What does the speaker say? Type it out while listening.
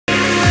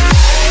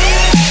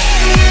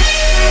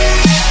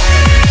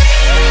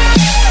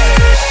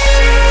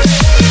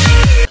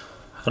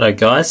Hello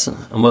guys,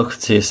 and welcome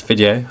to this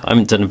video. I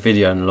haven't done a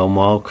video in a long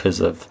while because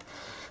of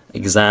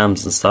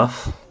exams and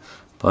stuff,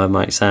 but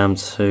my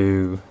exams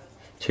 2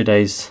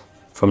 days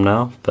from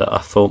now, but I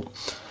thought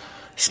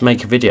let's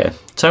make a video.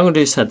 So I'm going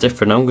to do something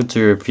different. I'm going to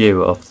do a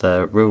review of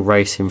the Real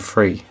Racing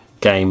 3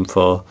 game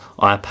for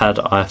iPad,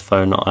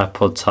 iPhone,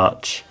 iPod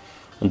Touch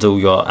and all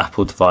your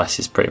Apple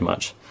devices pretty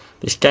much.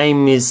 This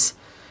game it's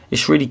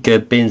really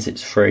good being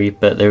it's free,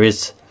 but there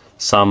is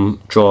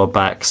some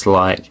drawbacks,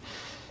 like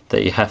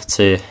that you have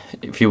to,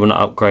 if you want to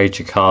upgrade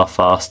your car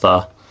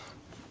faster,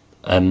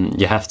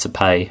 you have to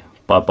pay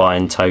by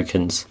buying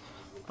tokens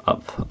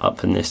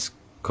up in this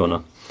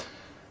corner.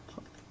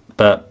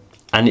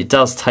 And it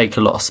does take a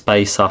lot of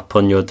space up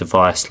on your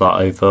device,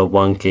 like over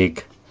 1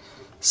 gig,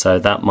 so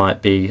that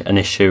might be an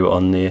issue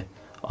on the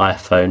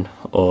iPhone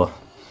or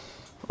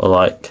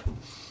like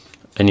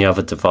any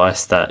other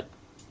device that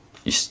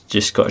you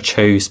just got to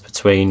choose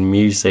between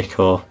music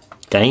or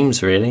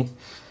games really.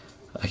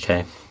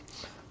 Okay,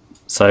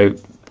 so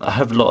I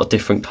have a lot of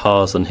different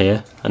cars on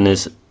here, and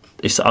it's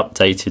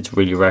updated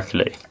really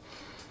regularly,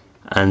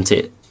 and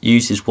it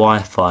uses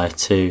Wi-Fi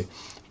to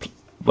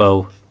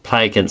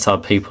play against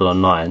other people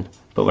online.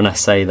 But when I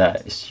say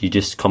that, you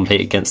just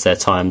compete against their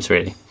times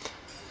really.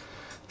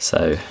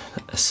 So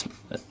I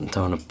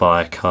don't want to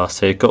buy a car.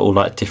 So you've got all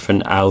like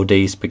different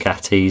Audis,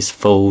 Bugattis,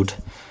 Ford,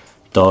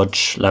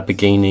 Dodge,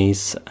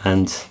 Lamborghinis,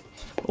 and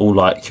all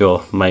like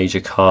your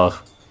major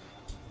car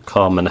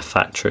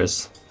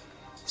manufacturers.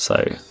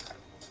 So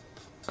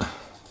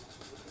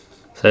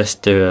let's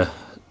do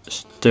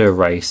a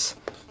race.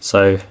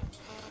 So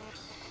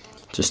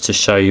just to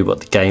show you what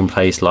the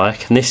gameplay is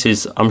like, and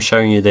I'm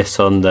showing you this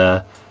on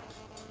the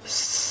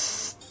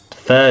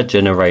 3rd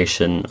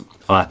generation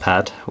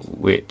iPad,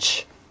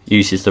 which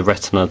uses the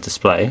Retina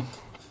display,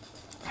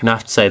 and I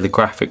have to say the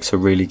graphics are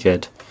really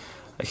good.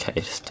 Okay,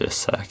 let's do a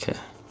circuit.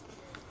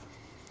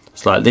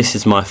 It's like, this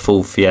is my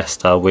full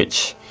Fiesta,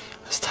 which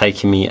has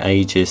taken me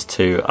ages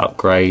to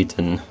upgrade,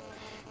 and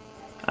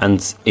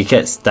it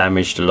gets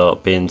damaged a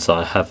lot, being so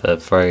I have a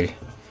very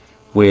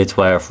weird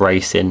way of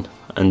racing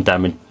and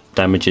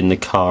damaging the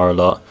car a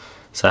lot,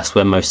 so that's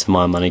where most of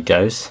my money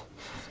goes.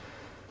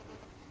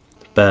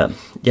 But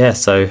yeah,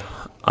 so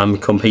I'm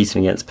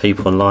competing against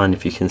people online,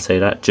 if you can see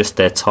that, just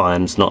their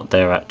times, not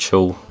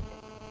actually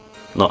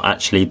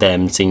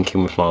them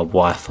syncing with my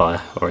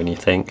Wi-Fi or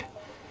anything.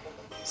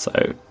 So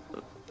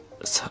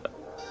let's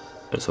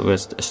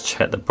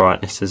check the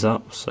brightnesses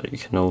up so you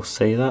can all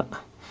see that.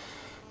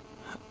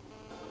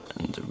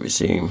 And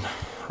resume.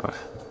 Right.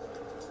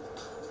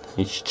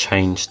 You should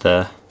change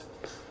the.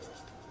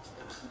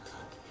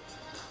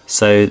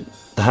 So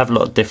they have a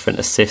lot of different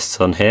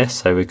assists on here.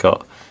 So we've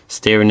got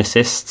steering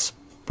assists,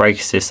 brake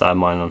assists, I have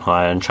mine on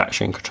higher, and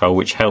traction control,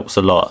 which helps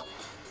a lot.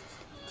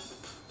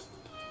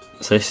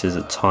 So this is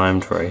a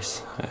timed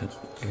race.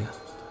 Yeah.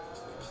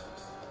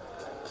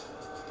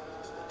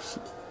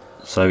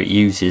 So it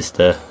uses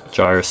the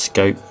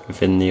gyroscope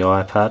within the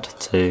iPad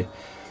to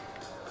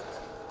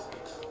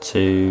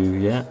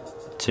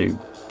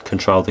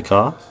control the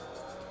car.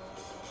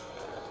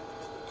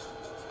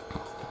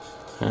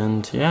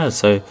 And yeah,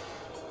 so you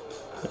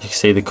can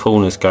see the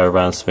corners go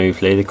around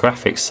smoothly. The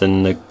graphics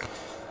and the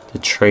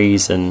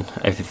trees and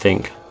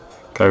everything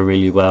go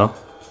really well.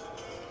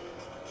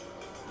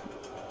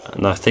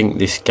 And I think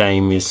this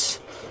game is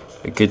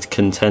a good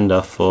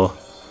contender for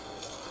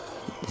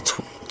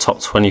the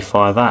top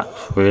 25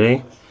 app,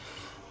 really.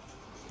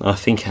 I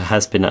think it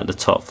has been at the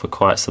top for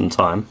quite some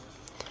time.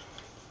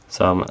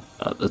 So I'm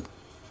at the,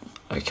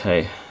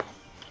 okay,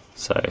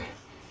 so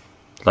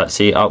let's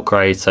see,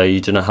 upgrade. So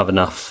you do not have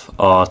enough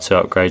R to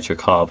upgrade your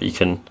car, but you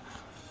can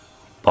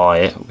buy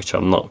it, which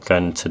I'm not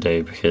going to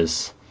do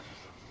because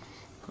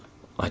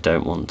I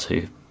don't want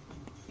to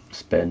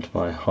spend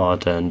my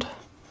hard-earned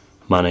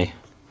money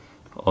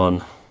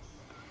on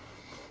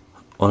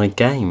a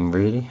game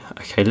really.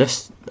 Okay,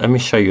 let me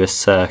show you a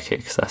circuit,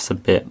 because that's a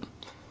bit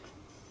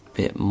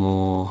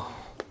more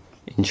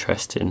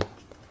interesting.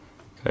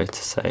 Go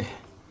to say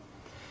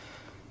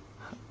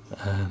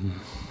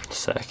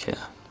circuit.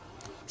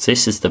 So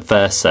this is the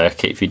first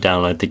circuit. If you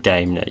download the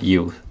game, that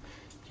you'll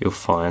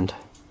find.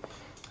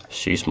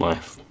 Just use my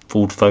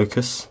Ford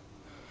Focus.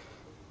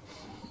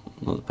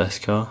 Not the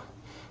best car,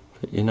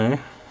 but you know.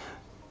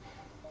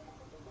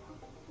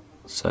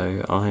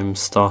 So I'm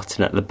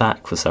starting at the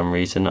back for some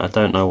reason. I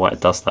don't know why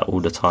it does that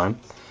all the time,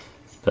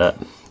 but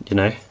you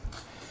know,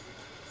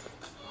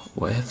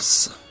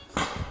 whatevs.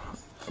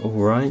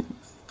 Alright.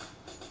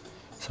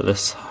 So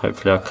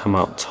hopefully I'll come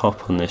out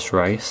top on this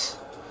race.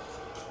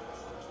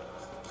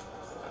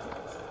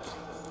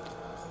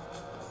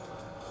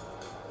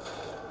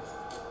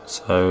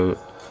 So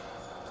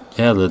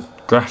yeah, the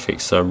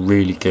graphics are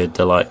really good.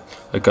 They're like,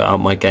 I got out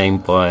my Game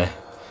Boy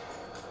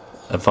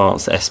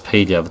Advanced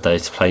SP the other day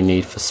to play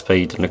Need for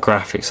Speed, and the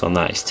graphics on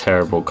that is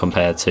terrible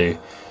compared to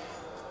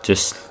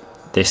just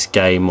this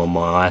game on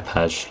my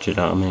iPad, do you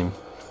know what I mean?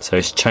 So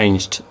it's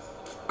changed,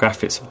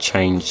 graphics have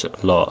changed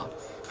a lot,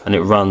 and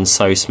it runs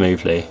so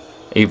smoothly.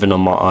 Even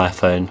on my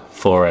iPhone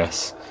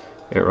 4S,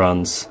 it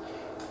runs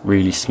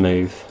really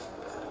smooth,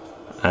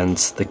 and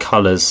the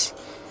colours,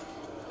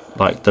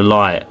 like the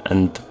light,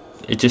 and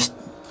it's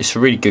a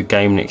really good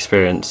gaming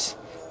experience.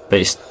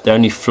 But the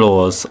only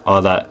flaws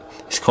are that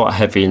it's quite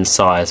heavy in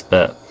size,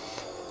 but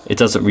it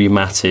doesn't really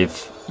matter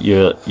if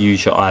you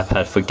use your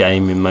iPad for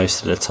gaming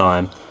most of the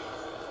time.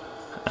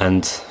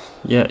 And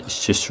yeah,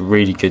 it's just a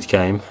really good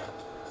game,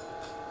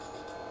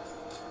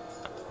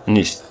 and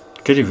it's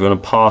good if you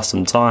want to pass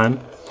some time.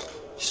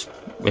 Just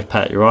whip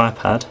out your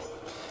iPad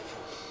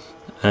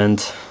and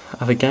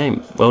have a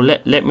game. Well,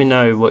 let me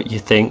know what you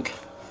think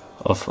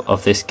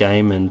of this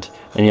game and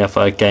any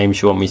other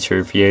games you want me to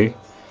review,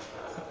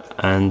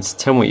 and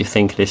tell me what you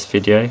think of this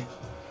video.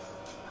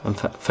 And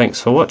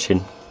thanks for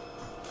watching.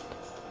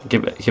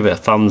 Give it a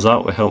thumbs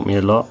up, will help me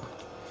a lot.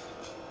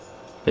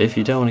 But if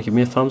you don't want to give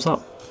me a thumbs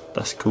up,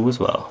 that's cool as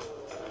well.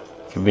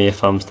 Give me a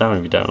thumbs down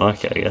if you don't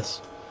like it, I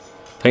guess.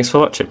 Thanks for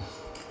watching.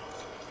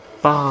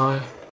 Bye.